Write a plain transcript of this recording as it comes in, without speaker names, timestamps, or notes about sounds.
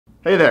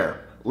Hey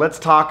there, let's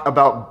talk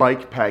about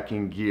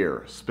bikepacking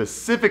gear,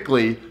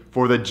 specifically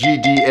for the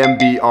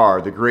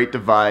GDMBR, the Great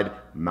Divide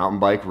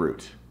mountain bike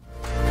route.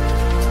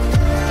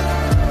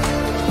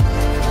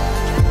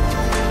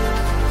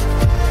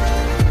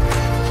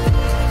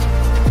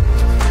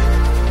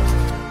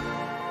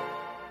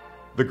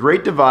 The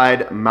Great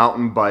Divide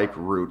mountain bike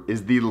route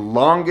is the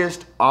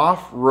longest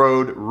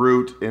off-road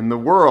route in the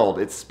world.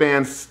 It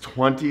spans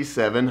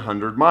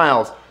 2,700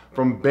 miles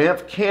from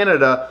Banff,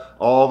 Canada,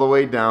 all the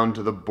way down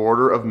to the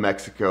border of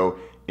Mexico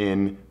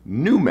in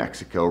New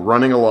Mexico,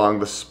 running along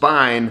the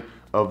spine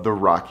of the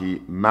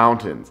Rocky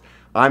Mountains.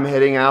 I'm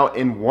heading out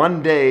in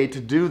one day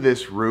to do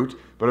this route,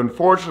 but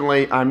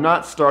unfortunately, I'm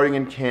not starting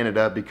in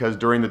Canada because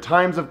during the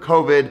times of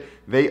COVID,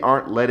 they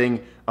aren't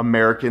letting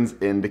Americans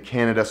into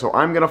Canada. So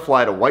I'm gonna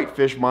fly to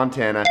Whitefish,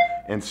 Montana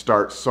and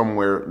start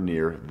somewhere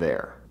near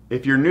there.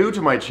 If you're new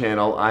to my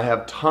channel, I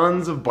have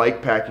tons of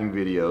bikepacking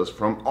videos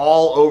from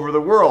all over the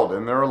world,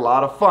 and they're a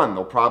lot of fun.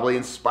 They'll probably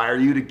inspire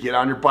you to get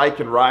on your bike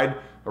and ride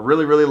a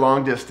really, really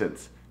long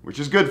distance, which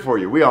is good for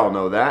you. We all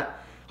know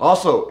that.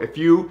 Also, if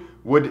you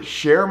would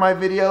share my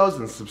videos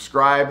and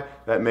subscribe,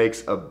 that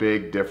makes a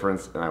big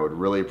difference, and I would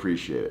really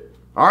appreciate it.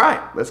 All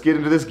right, let's get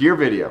into this gear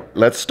video.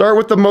 Let's start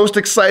with the most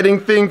exciting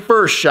thing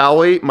first, shall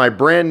we? My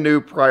brand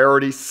new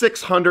Priority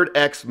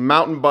 600X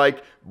mountain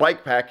bike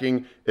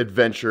bikepacking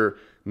adventure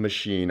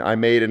machine. I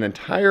made an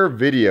entire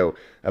video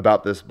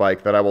about this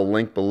bike that I will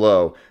link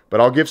below,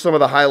 but I'll give some of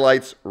the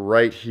highlights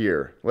right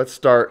here. Let's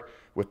start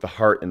with the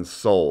heart and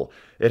soul.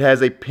 It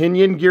has a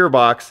Pinion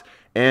gearbox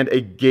and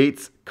a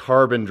Gates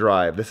carbon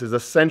drive. This is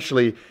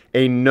essentially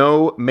a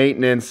no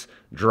maintenance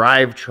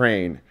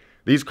drivetrain.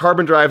 These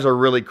carbon drives are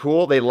really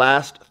cool. They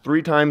last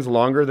 3 times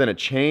longer than a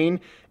chain,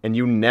 and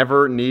you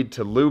never need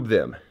to lube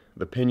them.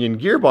 The Pinion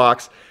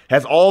gearbox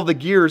has all the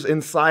gears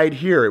inside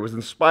here. It was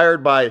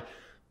inspired by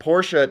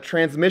Porsche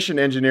transmission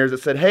engineers that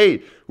said,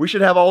 hey, we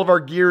should have all of our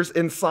gears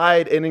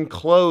inside and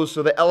enclosed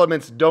so the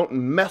elements don't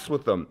mess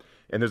with them.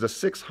 And there's a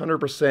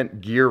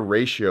 600% gear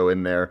ratio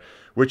in there,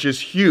 which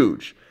is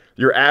huge.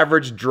 Your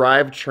average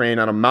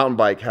drivetrain on a mountain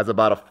bike has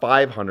about a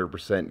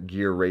 500%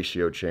 gear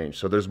ratio change.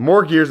 So there's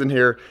more gears in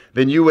here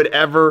than you would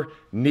ever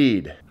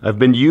need. I've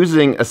been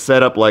using a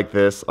setup like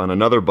this on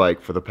another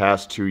bike for the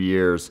past 2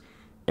 years,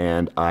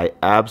 and I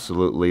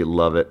absolutely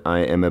love it. I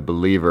am a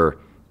believer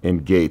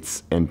in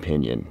Gates and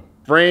Pinion.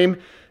 Frame,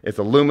 it's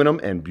aluminum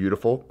and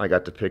beautiful. I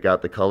got to pick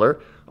out the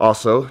color.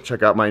 Also,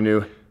 check out my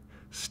new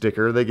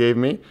sticker they gave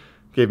me.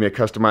 Gave me a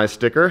customized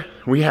sticker.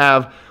 We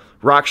have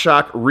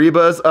RockShox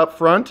Rebas up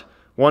front,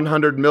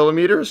 100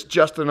 millimeters,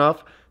 just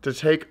enough to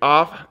take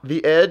off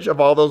the edge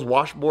of all those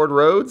washboard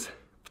roads.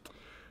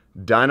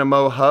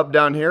 Dynamo hub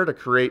down here to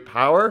create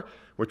power,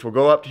 which will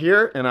go up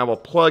here, and I will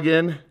plug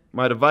in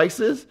my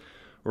devices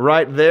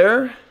right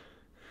there.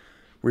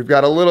 We've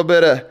got a little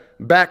bit of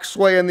back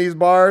sway in these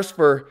bars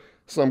for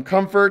some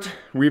comfort.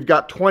 We've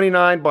got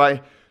 29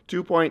 by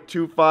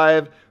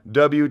 2.25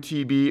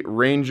 WTB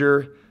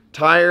Ranger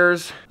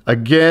tires.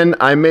 Again,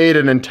 I made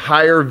an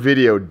entire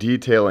video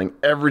detailing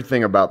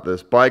everything about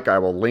this bike. I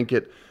will link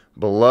it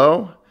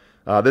below.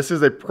 This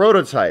is a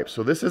prototype,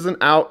 so this isn't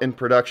out in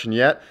production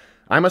yet.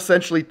 I'm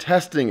essentially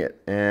testing it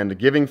and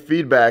giving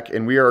feedback,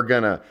 and we are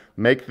gonna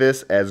make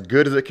this as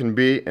good as it can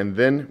be, and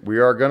then we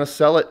are gonna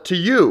sell it to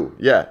you.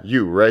 Yeah,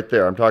 you right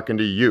there, I'm talking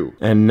to you.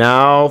 And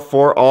now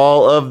for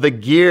all of the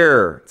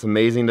gear. It's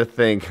amazing to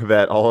think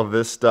that all of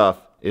this stuff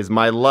is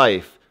my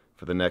life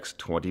for the next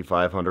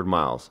 2,500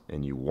 miles,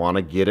 and you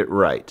wanna get it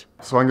right.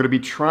 So I'm gonna be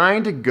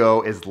trying to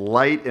go as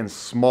light and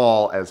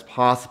small as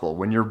possible.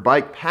 When you're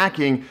bike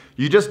packing,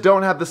 you just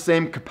don't have the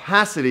same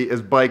capacity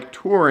as bike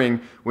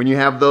touring when you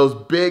have those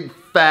big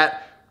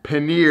fat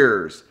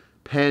panniers,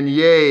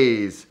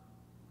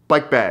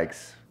 bike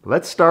bags.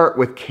 Let's start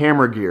with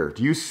camera gear.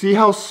 Do you see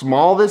how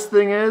small this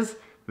thing is?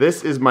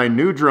 This is my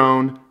new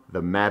drone,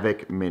 the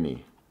Mavic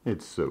Mini.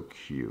 It's so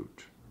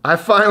cute. I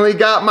finally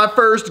got my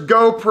first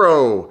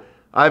GoPro.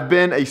 I've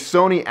been a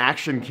Sony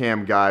action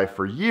cam guy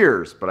for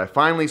years, but I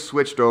finally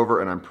switched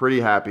over and I'm pretty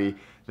happy.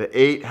 The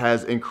 8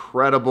 has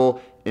incredible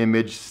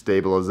image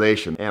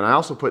stabilization. And I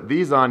also put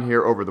these on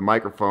here over the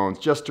microphones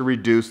just to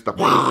reduce the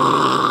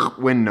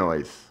wind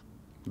noise.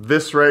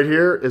 This right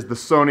here is the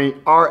Sony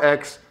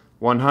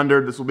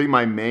Rx100. This will be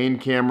my main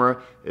camera.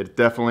 It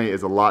definitely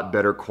is a lot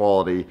better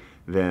quality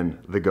than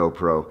the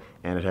GoPro,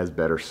 and it has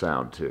better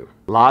sound too.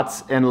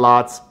 Lots and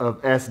lots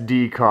of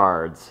SD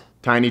cards.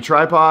 Tiny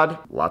tripod,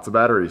 lots of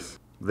batteries.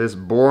 This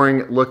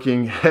boring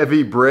looking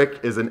heavy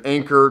brick is an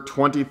Anker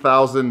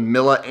 20,000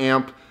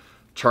 milliamp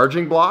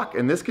charging block,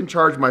 and this can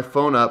charge my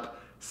phone up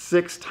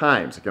 6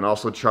 times. It can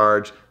also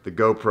charge the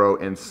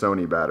GoPro and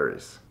Sony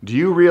batteries. Do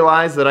you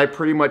realize that I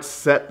pretty much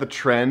set the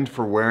trend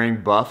for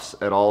wearing buffs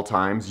at all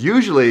times?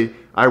 Usually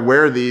I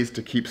wear these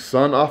to keep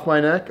sun off my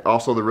neck.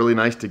 Also, they're really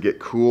nice to get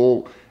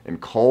cool and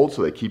cold,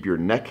 so they keep your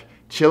neck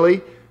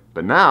chilly.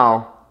 But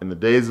now, in the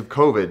days of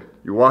COVID,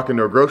 you walk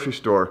into a grocery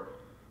store,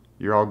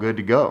 you're all good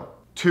to go.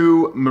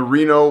 2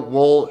 merino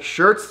wool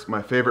shirts,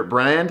 my favorite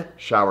brand,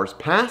 Showers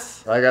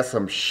Pass. I got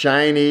some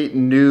shiny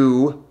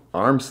new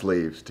arm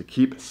sleeves to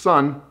keep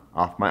sun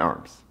off my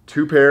arms.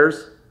 2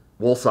 pairs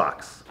wool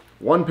socks.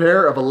 1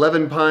 pair of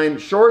 11 pine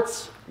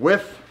shorts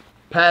with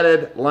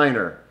padded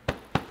liner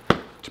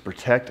to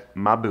protect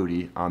my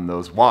booty on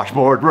those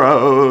washboard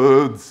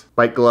roads.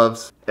 Bike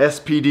gloves.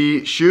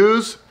 SPD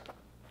shoes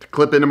to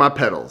clip into my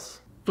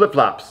pedals.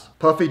 Flip-flops.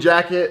 Puffy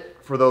jacket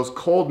for those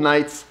cold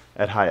nights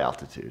at high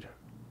altitude.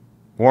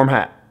 Warm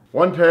hat.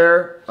 1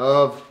 pair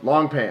of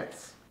long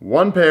pants.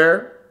 1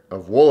 pair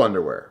of wool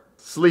underwear.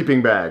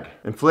 Sleeping bag.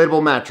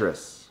 Inflatable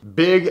mattress.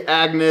 Big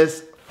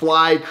Agnes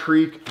Fly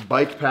Creek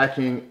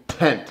bikepacking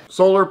tent.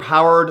 Solar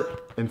powered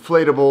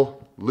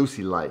inflatable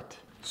Lucy Light.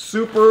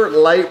 Super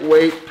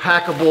lightweight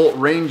packable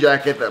rain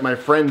jacket that my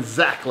friend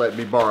Zach let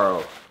me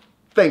borrow.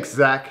 Thanks,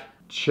 Zach.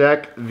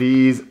 Check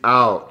these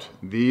out.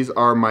 These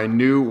are my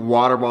new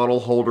water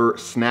bottle holder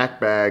snack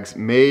bags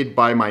made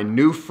by my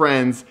new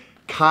friends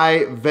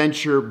Kai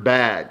Venture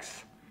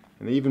Bags.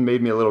 And they even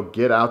made me a little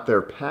get out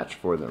there patch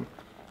for them.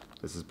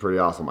 This is pretty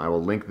awesome. I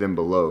will link them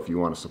below if you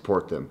want to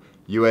support them.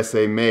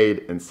 USA made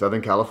in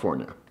Southern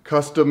California.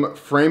 Custom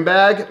frame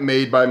bag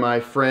made by my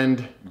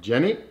friend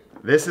Jenny.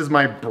 This is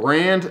my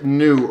brand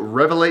new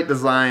Revelate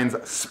Designs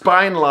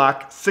Spine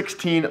Lock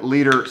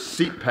 16-liter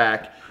seat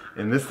pack.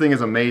 And this thing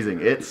is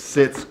amazing. It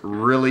sits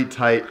really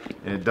tight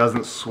and it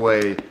doesn't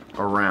sway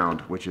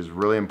around, which is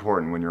really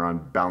important when you're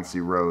on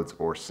bouncy roads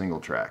or single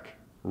track.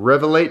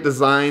 Revelate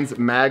Designs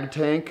mag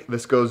tank.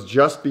 This goes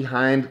just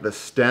behind the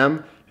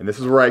stem, and this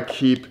is where I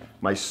keep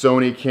my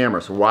Sony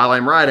camera. So while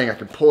I'm riding, I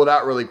can pull it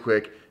out really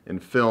quick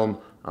and film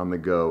on the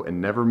go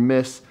and never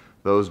miss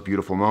those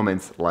beautiful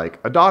moments like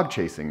a dog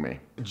chasing me.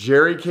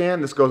 Jerry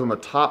can, this goes on the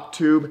top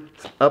tube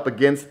up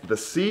against the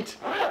seat.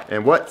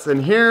 And what's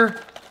in here?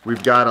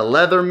 We've got a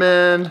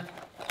Leatherman,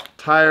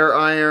 tire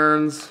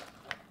irons,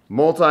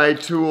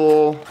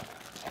 multi-tool,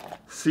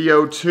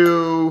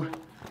 CO2.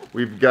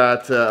 We've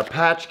got a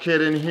patch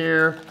kit in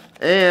here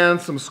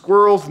and some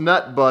Squirrel's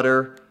nut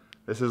butter.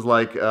 This is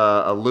like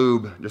a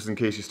lube just in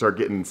case you start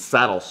getting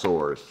saddle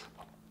sores.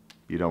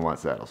 You don't want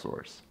saddle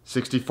sores.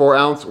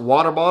 64-ounce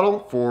water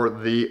bottle for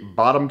the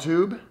bottom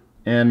tube.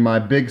 And my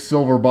big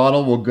silver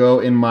bottle will go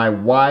in my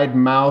wide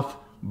mouth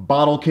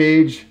bottle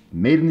cage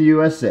made in the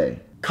USA.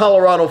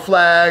 Colorado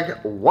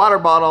flag water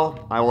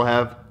bottle. I will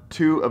have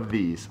 2 of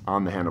these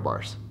on the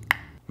handlebars.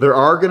 There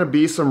are gonna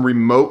be some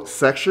remote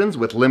sections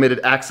with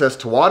limited access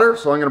to water,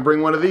 so I'm gonna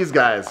bring one of these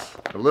guys.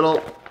 A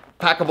little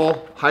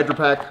packable Hydro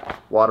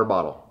Pack water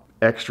bottle.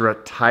 Extra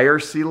tire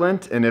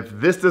sealant, and if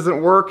this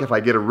doesn't work, if I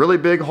get a really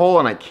big hole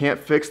and I can't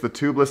fix the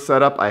tubeless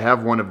setup, I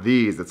have one of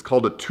these. It's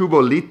called a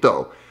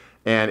tubolito,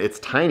 and it's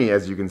tiny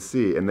as you can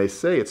see, and they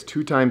say it's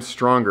 2 times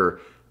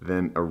stronger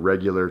than a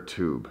regular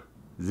tube.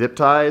 Zip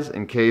ties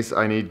in case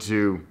I need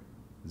to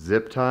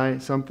zip tie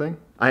something.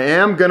 I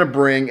am gonna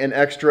bring an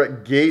extra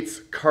Gates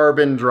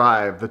carbon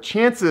drive. The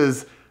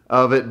chances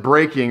of it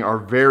breaking are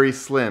very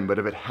slim, but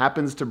if it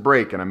happens to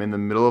break and I'm in the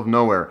middle of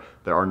nowhere,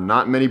 there are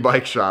not many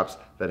bike shops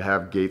that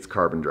have Gates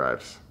carbon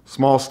drives.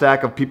 Small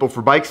stack of People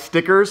for Bikes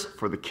stickers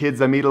for the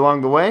kids I meet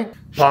along the way.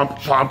 Pump,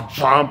 pump,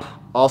 pump.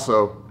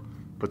 Also,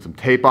 put some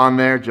tape on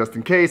there just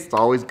in case. It's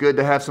always good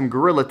to have some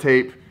Gorilla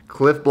Tape.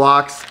 Cliff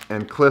blocks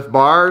and Cliff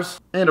bars.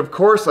 And of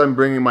course, I'm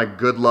bringing my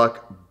Good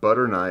Luck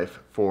butter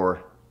knife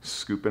for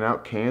scooping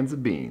out cans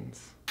of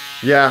beans.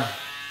 Yeah,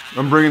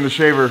 I'm bringing the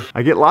shaver.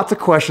 I get lots of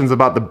questions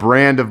about the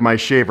brand of my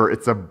shaver.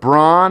 It's a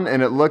Braun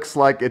and it looks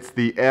like it's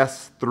the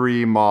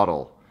S3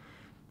 model.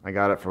 I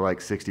got it for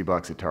like 60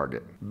 bucks at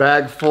Target.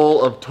 Bag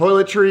full of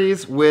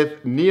toiletries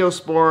with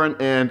Neosporin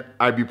and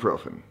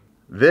ibuprofen.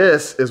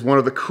 This is one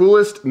of the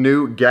coolest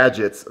new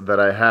gadgets that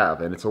I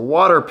have, and it's a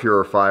water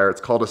purifier. It's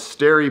called a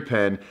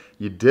SteriPen.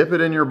 You dip it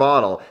in your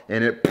bottle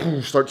and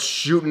it starts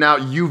shooting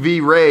out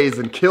UV rays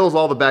and kills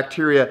all the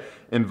bacteria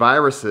and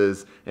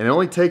viruses, and it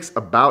only takes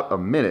about a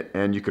minute,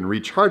 and you can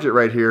recharge it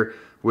right here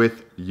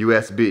with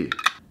USB.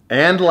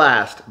 And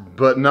last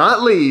but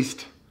not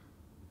least,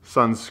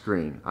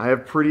 sunscreen. I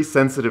have pretty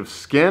sensitive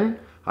skin.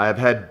 I have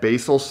had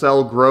basal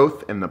cell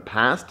growth in the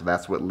past.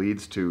 That's what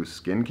leads to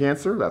skin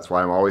cancer. That's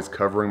why I'm always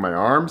covering my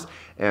arms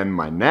and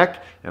my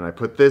neck, and I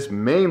put this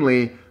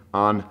mainly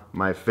on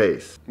my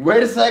face.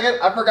 Wait a second,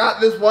 I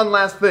forgot this one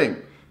last thing.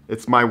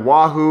 It's my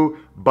Wahoo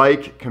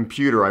bike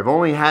computer. I've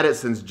only had it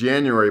since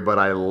January, but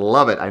I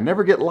love it. I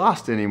never get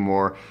lost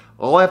anymore.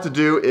 All I have to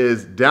do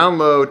is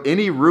download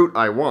any route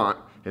I want.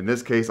 In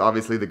this case,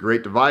 obviously the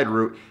Great Divide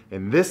route,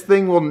 and this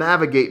thing will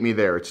navigate me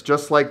there. It's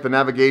just like the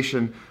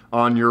navigation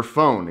on your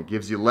phone. It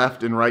gives you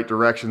left and right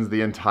directions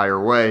the entire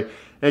way,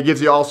 and it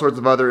gives you all sorts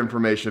of other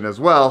information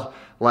as well,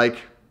 like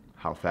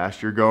how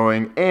fast you're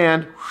going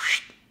and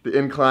the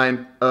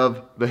incline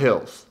of the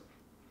hills.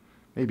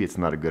 Maybe it's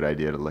not a good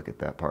idea to look at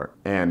that part.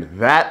 And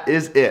that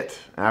is it.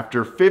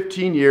 After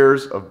 15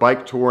 years of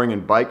bike touring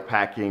and bike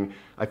packing,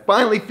 I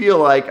finally feel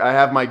like I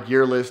have my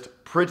gear list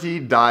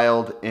pretty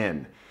dialed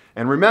in.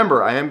 And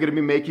remember, I am going to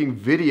be making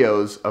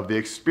videos of the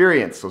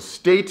experience, so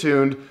stay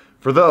tuned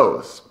for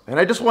those. And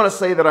I just want to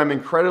say that I'm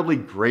incredibly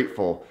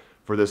grateful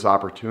for this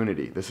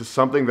opportunity. This is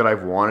something that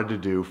I've wanted to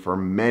do for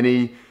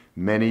many,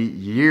 many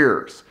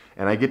years.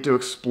 and I get to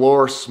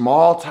explore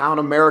small town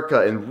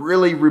America in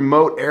really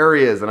remote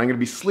areas, and I'm gonna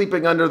be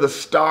sleeping under the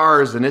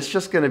stars, and it's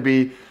just gonna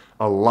be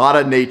a lot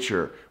of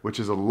nature, which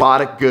is a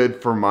lot of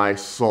good for my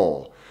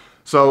soul.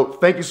 So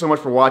thank you so much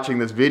for watching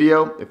this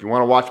video. If you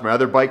want to watch my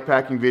other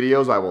bikepacking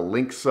videos, I will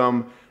link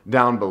some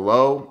down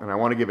below. And I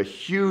want to give a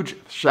huge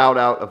shout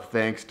out of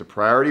thanks to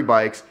Priority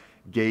Bikes,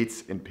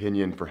 Gates, and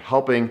Pinion for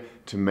helping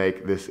to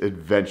make this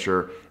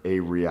adventure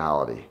a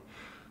reality.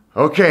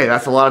 Okay,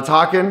 that's a lot of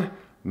talking.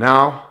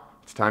 Now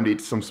it's time to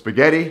eat some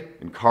spaghetti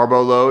and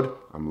carbo load.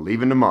 I'm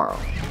leaving tomorrow.